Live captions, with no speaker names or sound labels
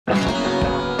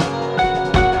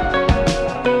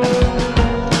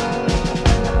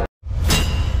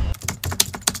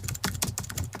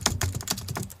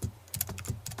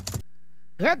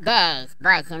Good days,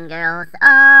 boys and girls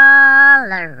all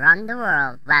around the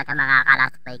world. Welcome mga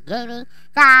ka-Let's Gaming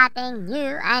sa ating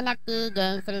new NFT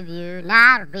games review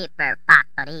na Reaper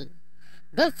Factory.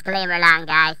 Disclaimer lang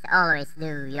guys, always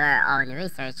do your own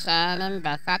research and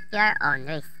invest at your own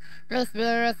risk. Please be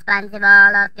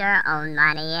responsible of your own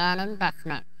money and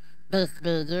investment. This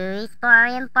video is for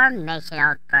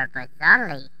informational purpose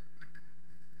only.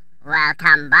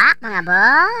 Welcome back mga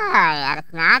boy! Aras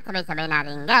na, sabay-sabay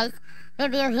natin guys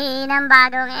reviewin ang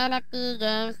bagong NFT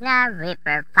games na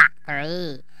Reaper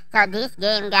Factory. So this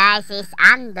game guys is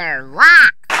under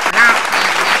wax blockchain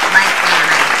network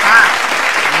naman po.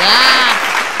 Yes!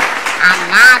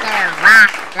 Another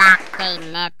wax blockchain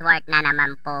network na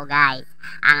naman po guys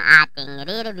ang ating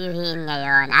re-reviewin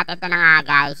ngayon. At ito na nga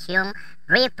guys yung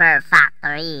Reaper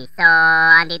Factory. So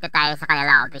andito tayo sa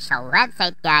kanilang official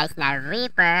website guys na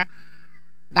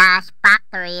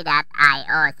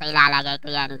Reaper-Factory.io. So ilalagay ko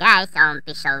yan guys sa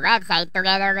official website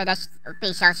together with the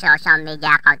official social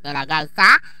media account nila guys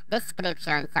sa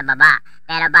description sa baba.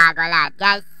 Pero bago lahat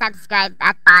guys, subscribe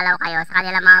at follow kayo sa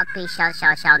kanilang mga official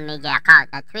social media account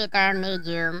na Twitter,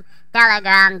 Medium,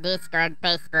 Telegram, Discord,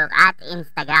 Facebook at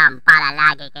Instagram para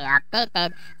lagi kayo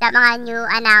updated sa mga new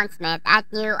announcement at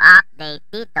new update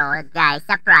dito guys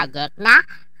sa project na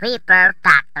Reaper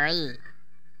Factory.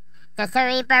 So sa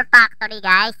Reaper Factory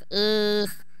guys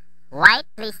is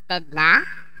whitelisted na.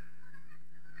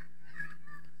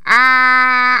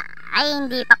 Ay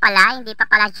hindi pa pala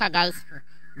siya guys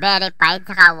verified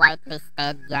saka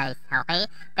whitelisted guys, okay?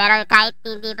 Pero kahit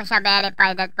hindi pa siya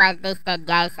verified at whitelisted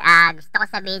guys, gusto ko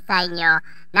sabihin sa inyo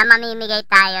na mamimigay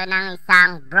tayo ng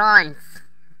isang bronze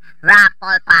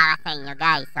raffle para sa inyo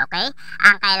guys, okay?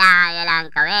 Ang kailangan nyo lang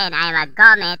gawin ay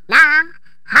mag-comment ng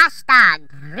hashtag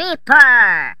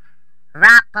Reaper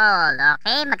Raffle,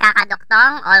 okay?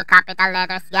 Magkakaduktong, all capital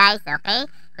letters guys, okay?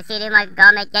 Kung sino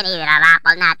mag-comment yan,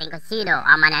 i-raffle natin kung sino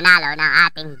ang mananalo ng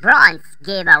ating bronze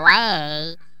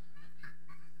giveaway.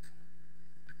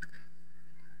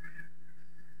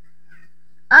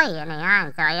 Oy, ano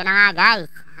yan? So, ayan na nga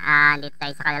guys. Dito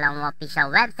tayo sa kanilang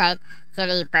official website, si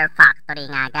Reaper Factory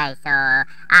nga guys. So,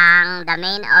 the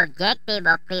main objective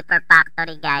of Reaper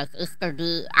Factory guys is to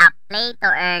be a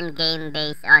play-to-earn game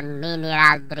based on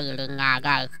mineral drilling nga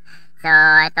guys. So,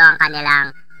 ito ang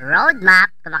kanilang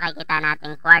roadmap. Kung makikita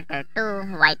natin quarter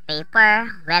 2, white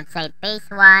paper, website phase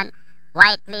 1,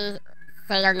 whitelist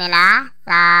sale nila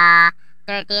sa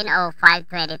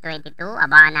 13/05/2022.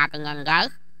 Abangan natin yan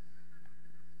guys.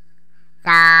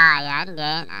 Sa, ayan,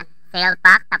 again, sale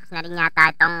pack, tapos na rin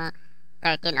yata itong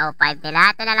 13/05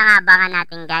 nila. Ito na lang abangan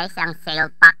natin guys, ang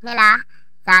sale pack nila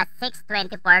sa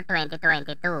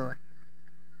 6/24/2022.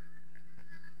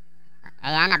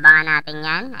 Ayan, abangan natin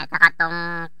yan. Ito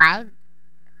katong 5.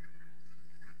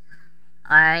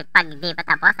 Or pag di pa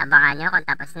tapos, abangan nyo. Kung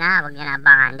tapos na, huwag nyo na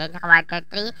abangan. Then sa quarter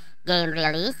 3, game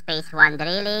release, phase 1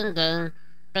 drilling, game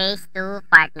phase 2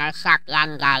 partnership.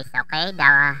 Yan guys, okay?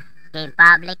 Game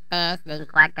public test, then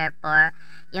quarter 4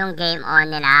 yung game on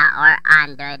nila or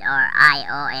Android or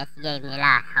iOS game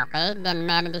nila, okay? Then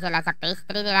meron din sila sa phase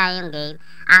 3 nila yung game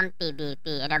ang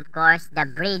PvP, and of course the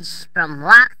bridge from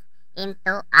wax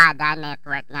into ADA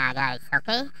network nga guys,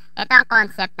 okay? Ito ang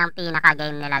concept ng pinaka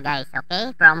game nila guys,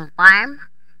 okay? From farm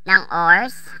ng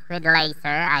ores with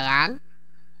laser, ayan,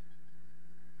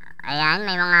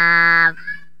 may mga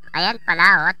ayan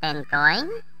pala 10 coin,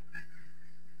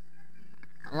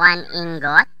 1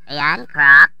 ingot, ayan,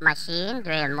 craft, machine,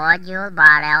 drill module,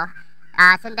 barrel.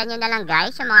 Sundan nyo na lang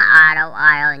guys yung mga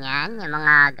araw-araw nyan, yung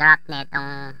mga graph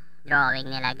netong drawing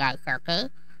nila guys,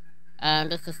 okay? And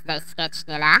this is the sketch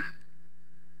nila.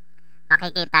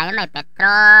 Makikita nyo may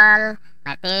petrol,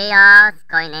 materials,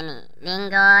 coin and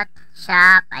lingot,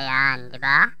 shop, ayan,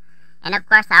 diba? And of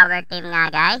course our team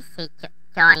nga guys, si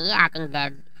Choni, ating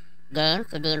dev game,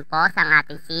 si Dimpos, ang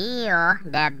ating CEO,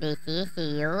 DevBC,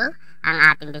 si Yul, ang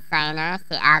ating designer,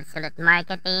 si Absolute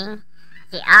Marketing,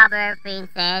 si Aber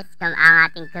Princess, ang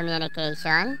ating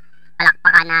communication.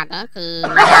 Palakpakan natin si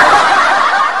Madam.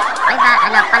 Ay ba,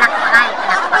 palakpakan natin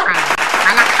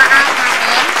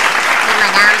si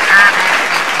Madam Aber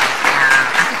Princess. So,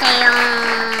 kasi siya yung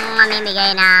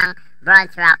mamimigay ng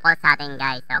bronze raffle sa atin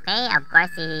guys, okay? Of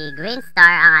course, si Green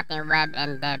Star, ang ating web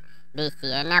and dev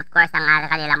BC. And of course, ang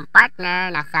kanilang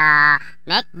partner nasa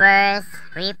Necburst,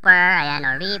 Reaper, ayan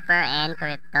o, Reaper and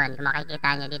Krypton. Kung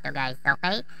makikita nyo dito guys,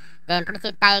 okay? Then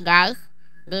proceed tayo guys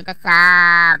dito sa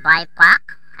buy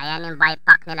pack. Ayan yung buy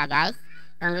pack nila guys.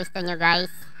 Kung gusto nyo guys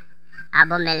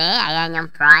bumili, ayan yung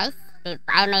price.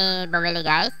 Ay may bumili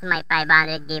guys, may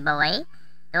 500 giveaway,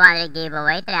 200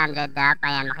 giveaway, 300 up.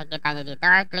 Ayan, makikita nyo dito,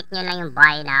 or click nyo lang yung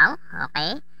buy now,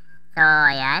 okay? So,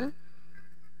 ayan.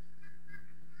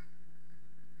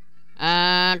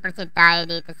 And proceed tayo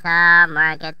dito sa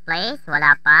marketplace.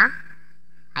 Wala pa.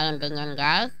 Ayun din yun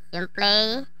guys. Yung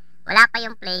play. Wala pa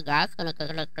yung play guys.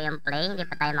 Kiniklik ko yung play. Hindi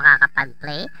pa tayo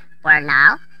makakapag-play for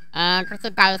now. And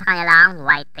proceed tayo sa kanilang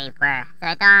white paper. So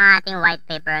ito ang ating white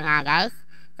paper nga guys.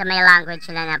 So may language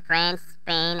sila na French,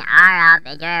 Spain, Arab,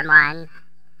 German.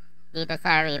 Dito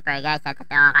sa Reaper guys. At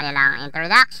ito ang kanilang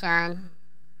introduction.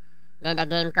 Then the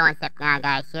game concept nga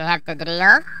guys. You have to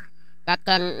drill. That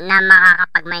can na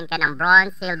makakapag-mine ka ng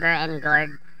bronze, silver, and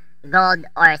gold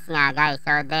ores nga guys.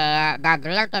 So the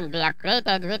drill can be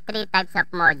upgraded with 3 types of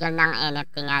module ng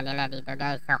NFT nga nila dito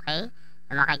guys. Okay.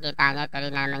 So makikita nyo. Ito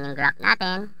rin naman yung graph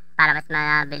natin. Para mas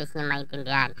mabilis nyo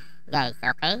maintindihan guys,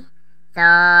 okay? So,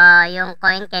 yung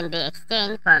coin can be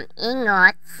exchanged from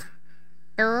ingots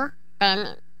to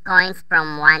 10 coins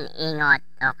from 1 ingot,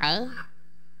 okay?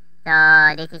 So,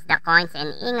 this is the coins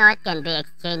and ingot can be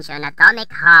exchanged on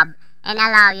Atomic Hub and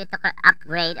allow you to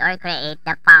upgrade or create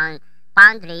the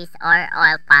foundries or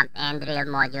oil pump and drill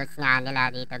modules nga nila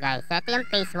dito guys. So, ito yung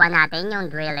phase 1 natin, yung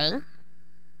drilling.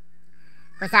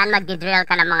 Kung saan magdi-drill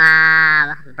ka ng mga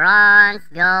bronze,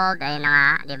 gold, ayun na nga,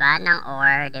 diba, ng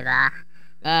ore, diba?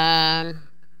 Then,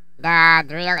 the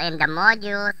drill and the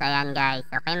modules, ayan guys.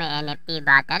 Okay, may NFT,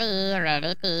 battery,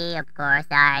 rarity, of course,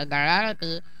 the higher the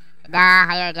rarity, the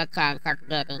higher the chance of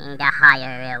getting the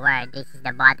higher reward. This is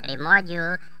the battery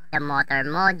module, the motor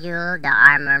module, the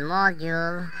armor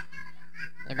module,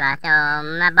 diba? So,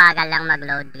 mabagal lang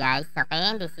mag-load guys,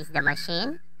 okay? And this is the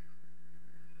machine.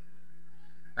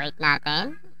 Wait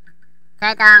natin. So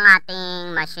ito ang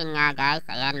ating machine nga guys.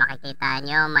 Ayan, makikita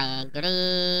nyo may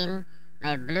green,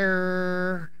 may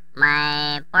blue,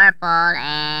 may purple,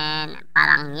 and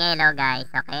parang yellow guys.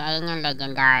 Okay, ayun yung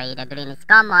legendary. The green is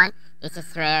common, this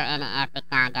is rare and epic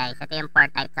nga guys. Ito yung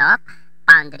 4 types of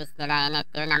foundries nila. And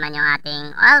ito naman yung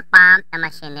ating oil pump na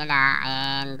machine nila.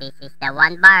 And this is the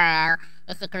 1 barrel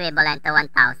is equivalent to 1,000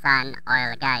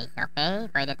 oil guys. Okay,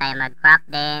 pwede tayo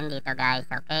mag-craft din dito guys.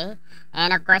 Okay,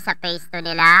 and of course sa phase 2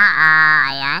 nila,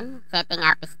 ayan, setting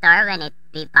up store when it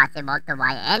be possible to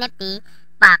buy NFT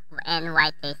pack and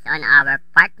whitelist on our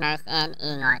partners and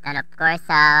ingot. And of course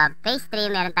sa phase 3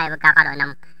 meron tayo magkakaroon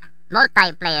ng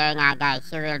multiplayer nga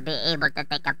guys. You will be able to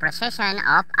take a possession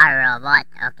of a robot.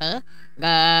 Okay,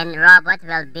 then robot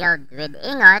will build with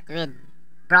ingot with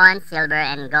bronze, silver,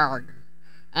 and gold.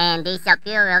 And this help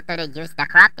you will to reduce the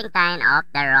crafting time of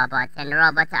the robots. And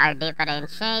robots are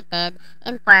differentiated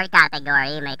in 4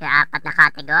 category. May 4 na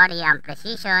category, ang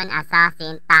precision,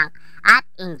 assassin, tank, at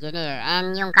engineer.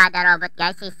 And yung kada robot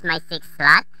guys is may 6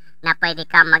 slot na pwede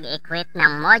kang mag-equip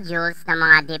ng modules ng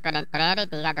mga different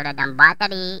rarity katulad ng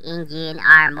battery, engine,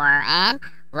 armor, and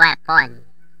weapon.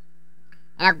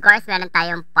 And of course, meron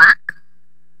tayong pack.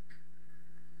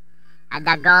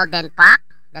 The golden pack,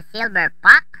 the silver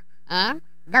pack, and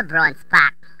the bronze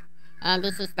pack. And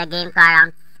this is the game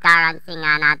currency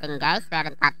nga natin guys.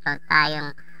 Meron tatlo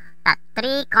tayong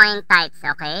 3 coin types,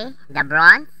 okay? The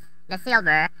bronze, the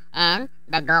silver, and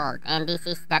the gold. And this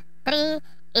is the 3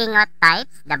 ingot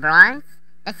types, the bronze,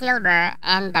 the silver,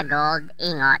 and the gold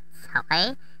ingots,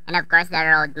 okay? And of course, the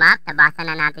roadmap. Nabasa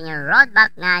na natin yung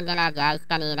roadmap nga nila guys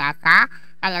kanina sa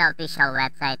kanilang official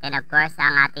website. And of course,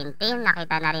 ang ating team,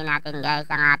 nakita na rin natin guys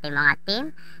ang ating mga team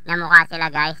na mukha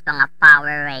sila guys mga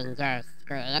Power Rangers.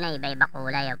 Yan ang iba-iba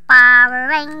kulay yung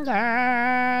Power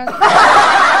Rangers.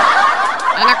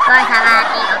 And of course, ang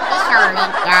ating official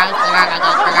link guys,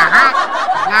 ilalagay ko lahat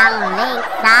ng link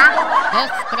sa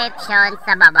description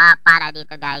sa baba para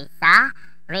dito guys sa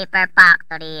Reaper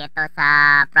Factory. Ito sa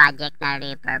project na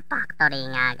Reaper Factory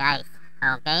nga guys.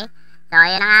 Okay? So,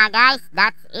 yun na nga guys.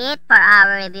 That's it for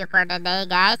our review for today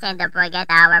guys. And don't forget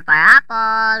our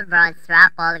raffle, bronze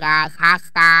raffle guys.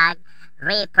 Hashtag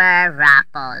Reaper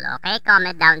Raffle. Okay?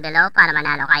 Comment down below para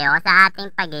manalo kayo sa ating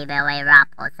pag-giveaway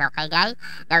raffles. Okay guys?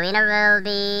 The winner will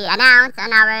be announced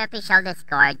on our official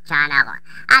Discord channel.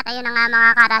 At ayun na nga mga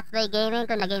Karasboy Gaming.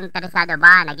 Kung naging interesado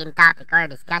ba, naging topic or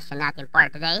discussion natin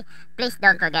for today, please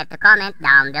don't forget to comment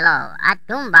down below. At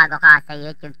kung bago ka sa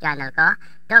YouTube channel ko,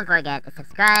 don't forget to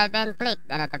subscribe and click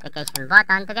the notification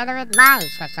button together with my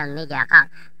social media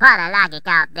account para lagi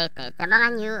ka updated sa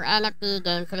mga new NFT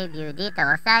games review dito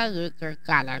sa YouTube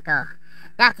channel ko.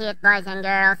 That's it boys and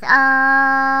girls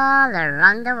all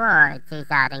around the world. See you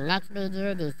sa ating next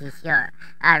video. This is your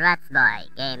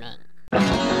Aratsboy Gaming.